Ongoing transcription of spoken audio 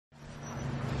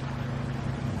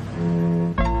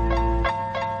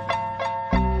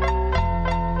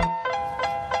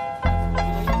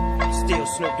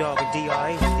Snoop Dogg and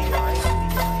D.R.E.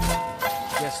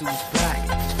 Guess who's back?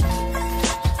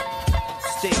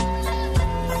 Still.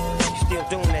 You still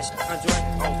doing that shit, Andre?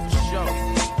 Oh, for sure.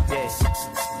 Yes.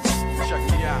 Check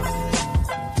me out.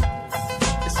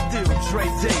 It's still Dre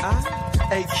Day,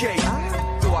 AK.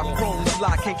 Though I've grown a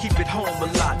lot, can't keep it home a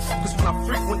lot. Cause when I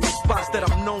frequent the spots that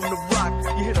I'm known to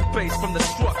rock, you hear the bass from the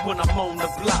truck when I'm on the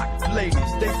block.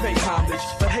 Ladies, they pay homage,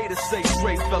 but haters say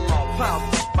Dre fell off. How?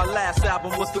 My last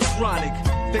album was The Chronic.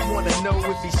 They wanna know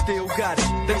if he still got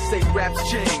it. They say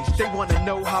raps change, they wanna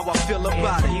know how I feel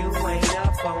about it. You ain't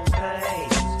up on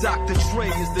pace. Dr. Dre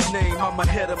is the name, I'm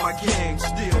ahead of my game.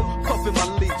 Still puffin'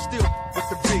 my leaf, still with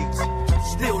the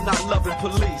beats. Still not loving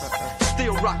police.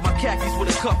 Still rock my khakis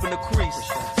with a cuff and a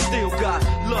crease. Still got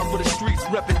love for the streets,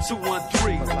 reppin'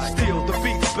 213. Still the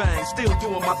beats bang, still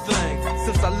doing my thing.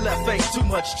 Since I left, ain't too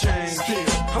much change. Still,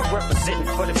 I'm representing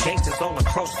for them gangsters all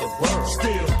across the world.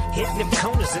 Still, hitting them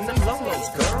corners and them lolos,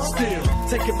 girl. Still,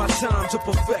 taking my time to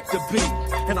perfect the beat.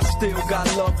 And I still got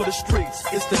love for the streets.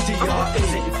 It's the D.R.E. I'm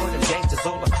representing for them gangsters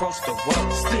all across the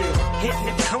world. Still, hitting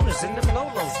them corners and them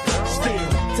lolos, girl. Still,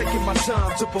 taking my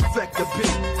time to perfect the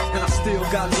beat. And I still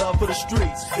got love for the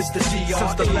streets. It's the D.R.E.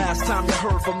 Since the last time you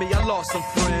heard from me, I lost some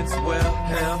friends. Well,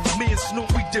 hell, me and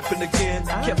Snoop, we dipping again.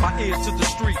 Kept my ear to the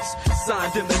streets.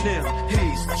 Signed Eminem.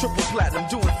 He's triple platinum,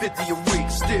 doing 50 a week.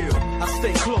 Still, I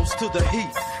stay close to the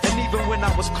heat. And even when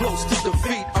I was close to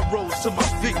defeat, I rose to my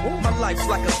feet. My life's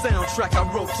like a soundtrack, I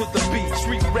wrote to the beat.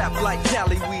 Street rap like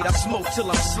Cali weed, I smoke till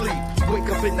I'm asleep. Wake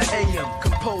up in the AM,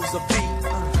 compose a beat.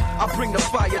 I bring the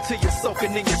fire till you're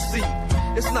soaking in your seat.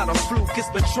 It's not a fluke, it's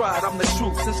been tried, I'm the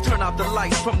truth. Since turn out the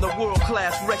lights from the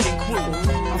world-class wrecking crew,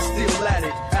 I'm still at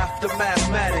it, after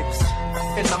mathematics.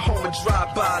 In the home of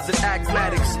drive-bys and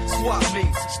acmatics. Swap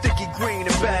meets, sticky green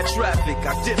and bad traffic.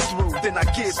 I dip through, then I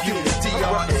give you the D.R.E.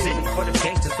 I'm representing for them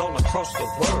gangsters all across the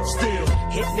world. Still,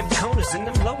 hitting them corners and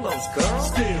them lolos, girl.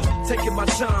 Still, taking my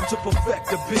time to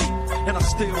perfect the beat. And I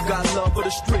still got love for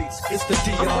the streets. It's the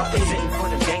D.R.E. I'm representing for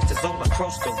them gangsters all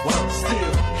across the world.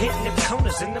 Still, hitting them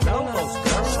corners and them lolos,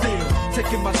 girl. Still,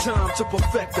 taking my time to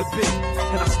perfect the beat.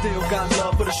 And I still got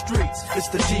love for the streets. It's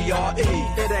the D.R.E.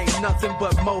 It ain't nothing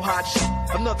but mohawk shit.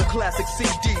 Another classic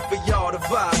CD for y'all to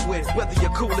vibe with. Whether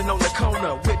you're coolin' on the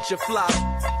corner with your fly,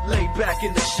 lay back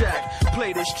in the shack,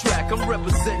 play this track. I'm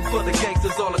representing for the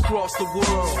gangsters all across the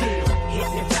world. Still,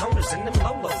 hitting them corners and them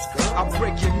lolos, girl. I'll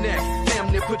break your neck,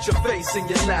 damn near put your face in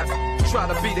your lap. Try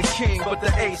to be the king, but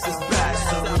the ace is back.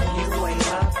 So you ain't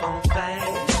up on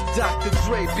things. Dr.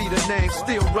 Dre be the name,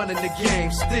 still running the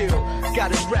game. Still,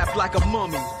 got it wrapped like a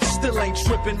mummy. Still ain't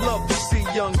tripping, love to see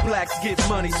young blacks get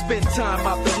money. Spend time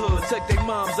out the hood, take their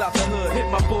moms out the hood. Hit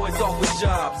my boys off with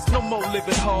jobs, no more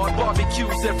living hard.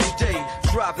 Barbecues every day,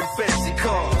 driving fancy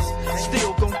cars.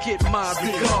 Still gon' get mine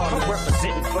regardless. I'm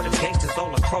representing for them gangsters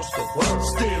all across the world.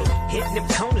 Still, hitting them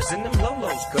corners and them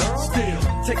lolos, girl. Still,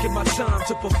 taking my time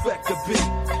to perfect the beat.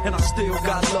 And I still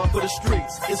got love for the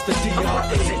streets. It's the D.R.E. I'm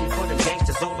representing for them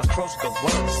gangsters all across the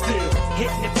world. Still,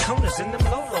 hitting them corners and them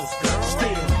lolos, girl.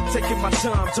 Still, taking my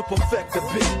time to perfect the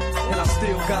beat. And I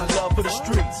still got love for the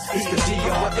streets. It's the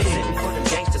D.R.E. I'm representing for them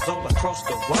gangsters all across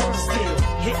the world. Still,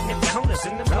 hitting them corners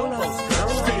and them lolos, girl.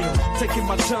 Still, taking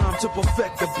my time to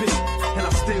perfect the beat. And I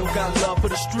still got love for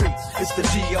the streets. It's the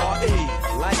D.R.E.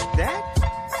 Like that?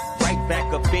 Right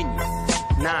back up in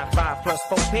you. 9-5 plus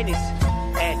 4 pennies.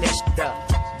 Add that shit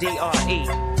up. D.R.E.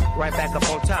 Right back up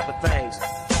on top of things.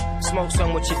 Smoke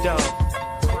some with your dog.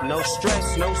 No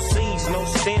stress, no seeds, no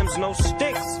stems, no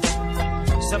sticks.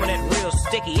 Some of that real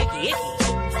sticky, icky.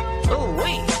 Ooh,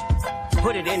 wee.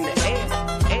 Put it in the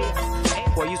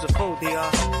air. Boy, use a fool,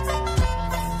 DR.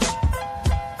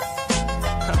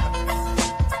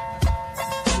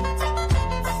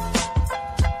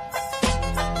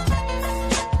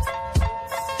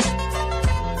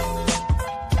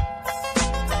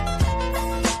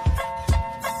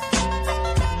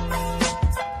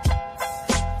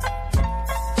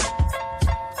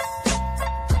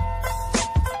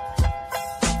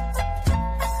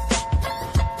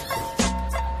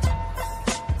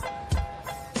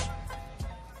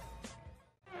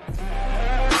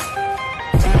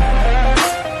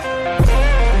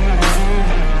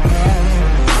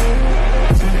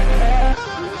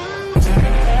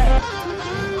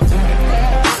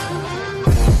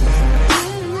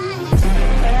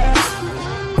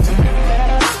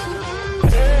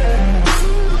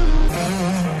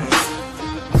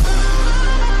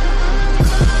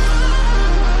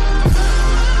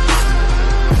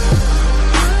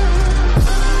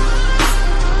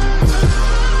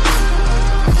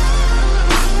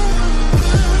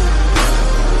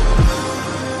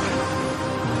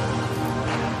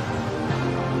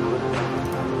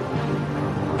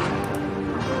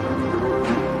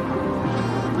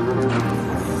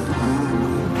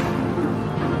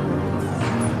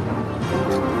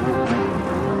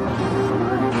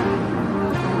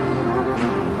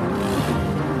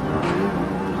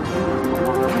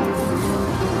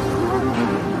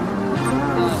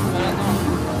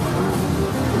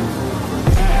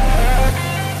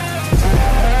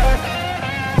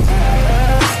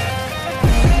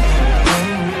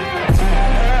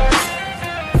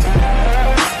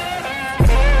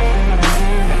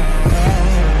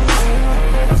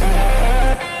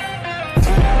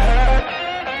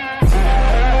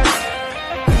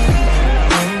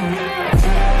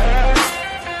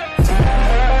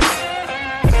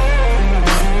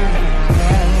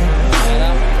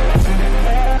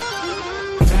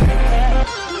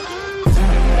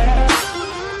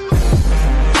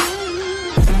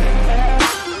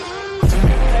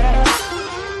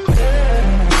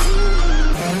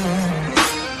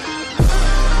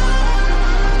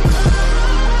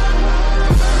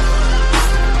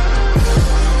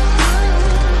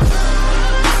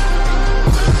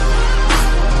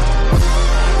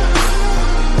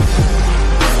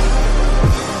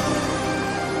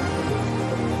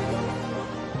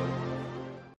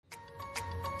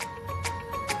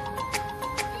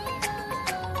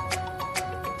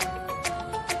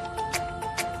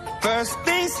 First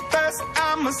things first,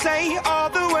 I'ma say all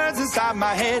the words inside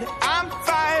my head. I'm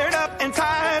fired up and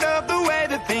tired of the way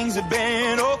that things have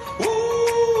been. Oh,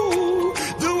 ooh,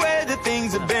 the way that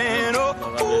things have been. Oh,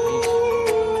 ooh.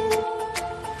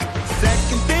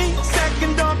 Second thing,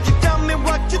 second, don't you tell me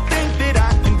what you think that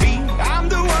I can be. I'm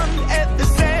the one at the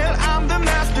sail, I'm the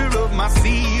master of my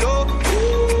sea. Oh,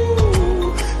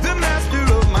 ooh, the master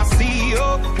of my sea.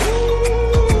 Oh,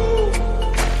 ooh.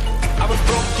 I was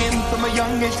broken from a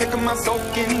young age, taking my soul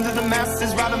into the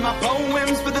masses, writing my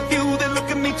poems for the few that look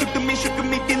at me, took to me, shook at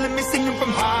me, feeling me, singing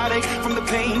from heartache, from the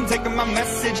pain, taking my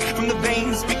message from the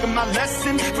veins, speaking my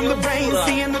lesson from the brain,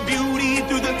 seeing the beauty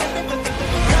through the pain.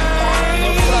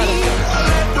 I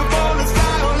let the bullets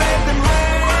fly, or let them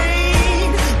rain.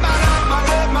 My love, my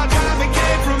love, my drive, it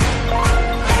came from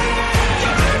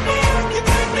you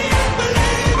turn me up,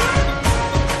 believer,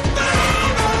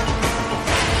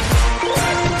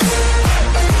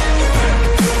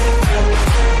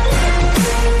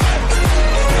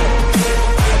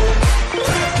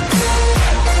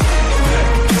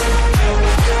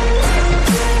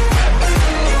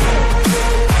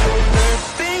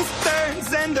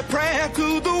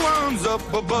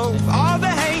 up above. All the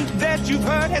hate that you've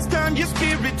heard has turned your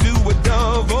spirit to a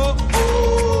dove. Oh,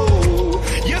 ooh,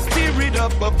 your spirit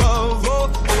up above. Oh,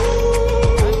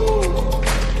 ooh.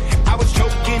 I was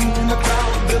choking in the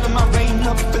crowd, building my rain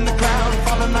up in the cloud,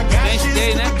 falling like ashes to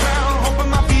the ground, hoping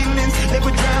my feelings they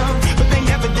would drown, but they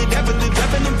never did, ever did,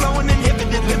 ebbing and flowing,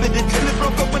 inhibited, limited, till it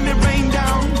broke up when it rained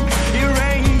down. It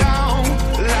rained down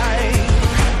like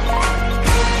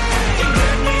you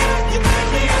burn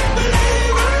me up,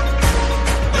 believer.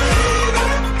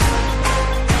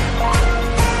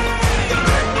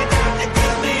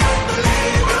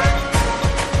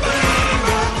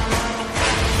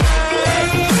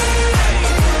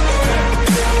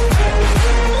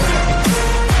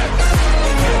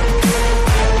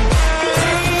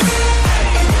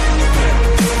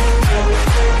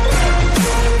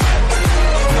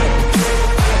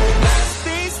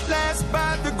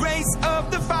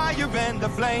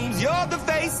 You're the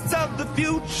face of the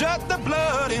future, the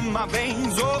blood in my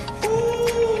veins. Oh,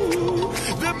 ooh,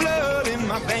 the blood in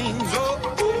my veins. Oh,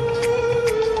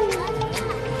 ooh.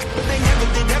 But they never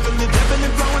did, ever lived, ebbing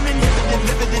and flowing, inhibited,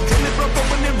 limited, till it broke up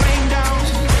when it rained down.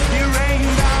 It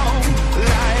rained down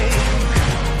like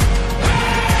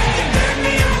you turn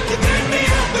me up,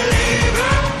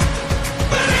 believer,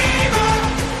 believer.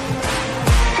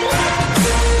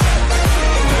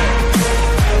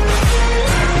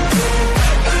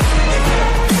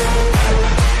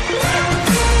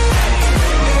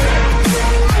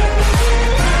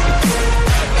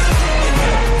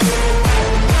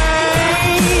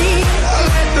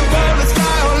 Let the bullets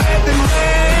fly, or let them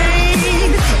rain.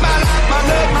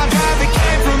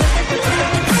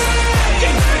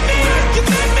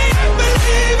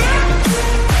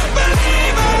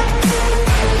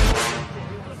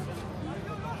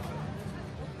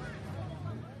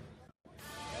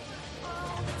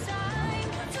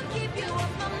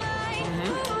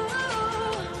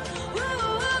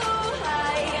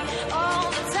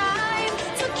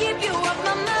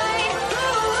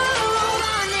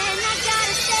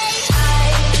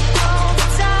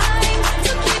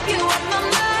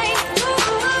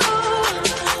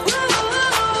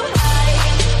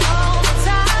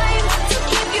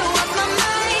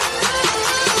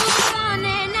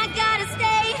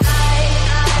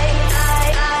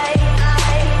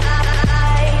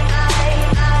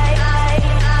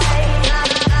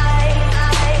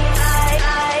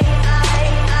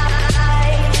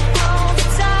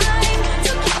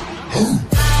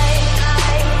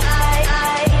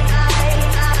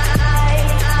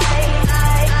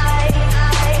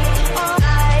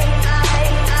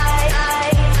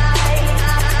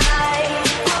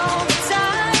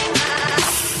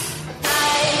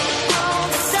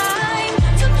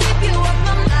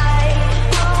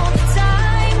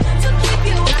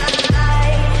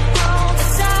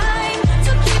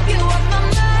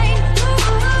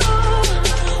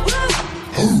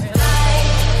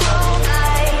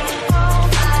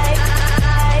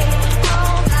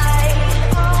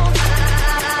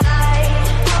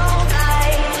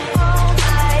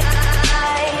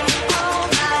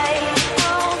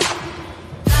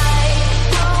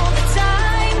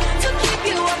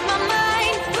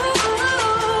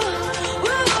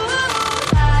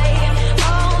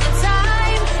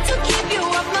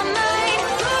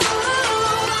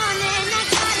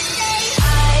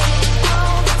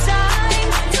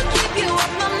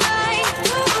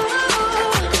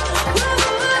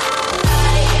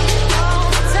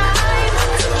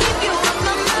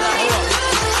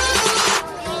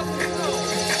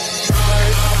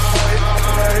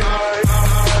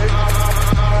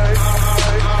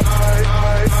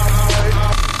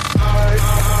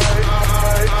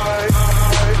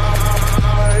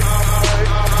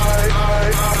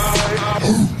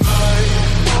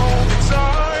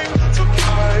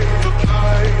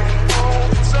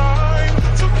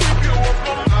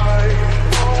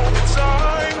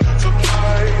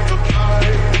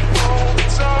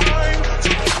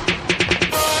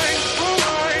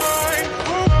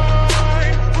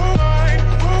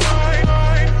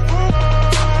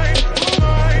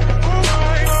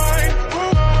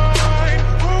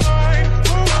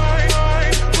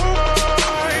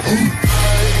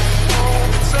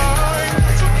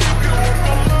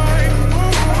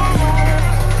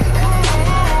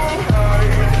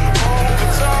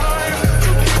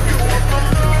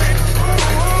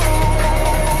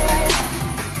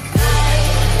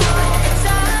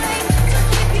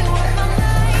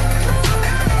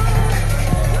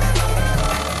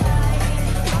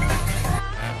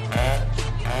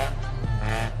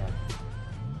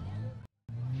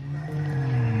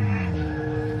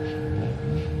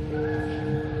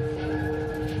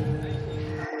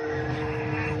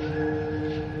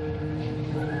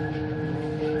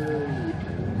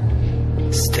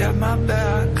 Get my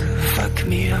back, fuck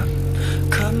me up.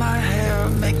 Cut my hair,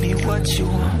 make me what you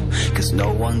want. Cause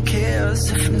no one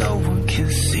cares if no one can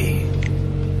see.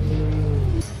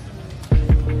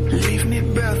 Leave me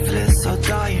breathless, I'll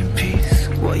die in peace,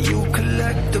 while you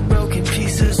collect the broken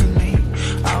pieces of me.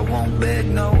 I won't beg,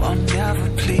 no, I'll never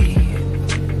plead.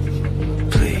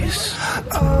 Please.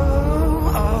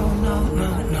 Oh, oh, no,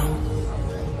 no, no.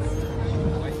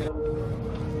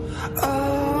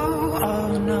 Oh,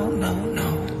 oh, no, no, no.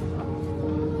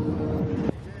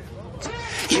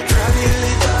 You probably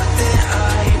really thought that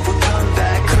I would come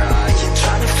back crying,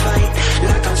 trying to fight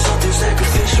like I'm something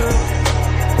sacrificial.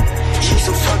 You're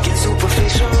so fucking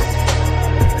superficial.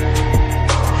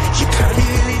 You probably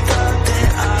really thought that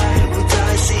I would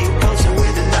die, see you posing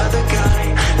with another guy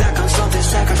like I'm something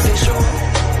sacrificial.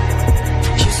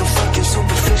 You're so fucking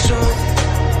superficial.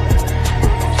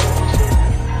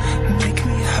 Make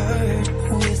me hurt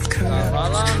with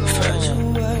corrupt fragile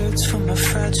words from a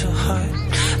fragile heart.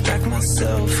 Back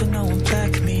myself and no one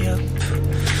back me up.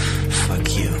 Fuck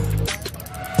you.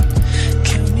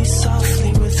 Kill me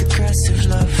softly with aggressive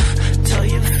love. Tell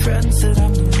your friends that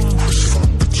I'm the one who's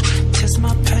fucked. Test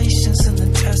my patience and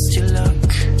then test your luck.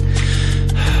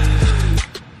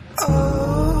 Oh,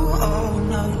 oh,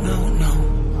 no, no, no.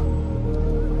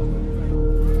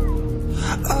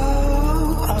 Oh,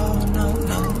 oh, no,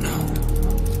 no, no.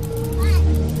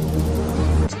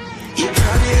 You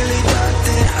probably really thought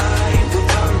that I would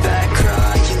come back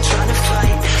crying, trying to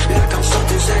fight like I'm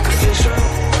something sacrificial.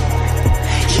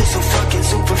 You're so fucking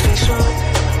superficial.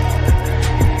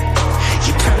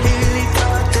 You probably really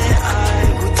thought that I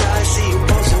would die, see you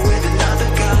posing with another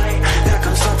guy like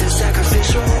I'm something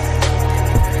sacrificial.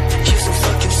 You're so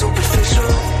fucking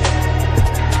superficial.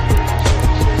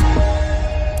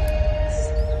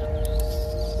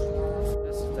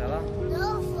 Stella?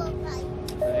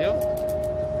 Viu?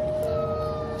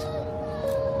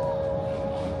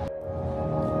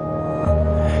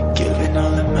 Giving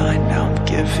all of mine, now I'm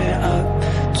giving up.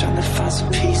 Trying to find some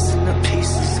peace in the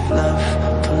pieces of love.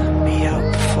 Pulling me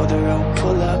out before the road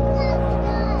pull up.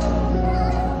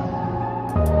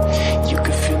 You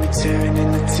can feel me tearing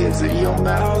in the tears of your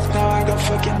mouth. Now I got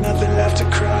fucking nothing left to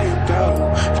cry.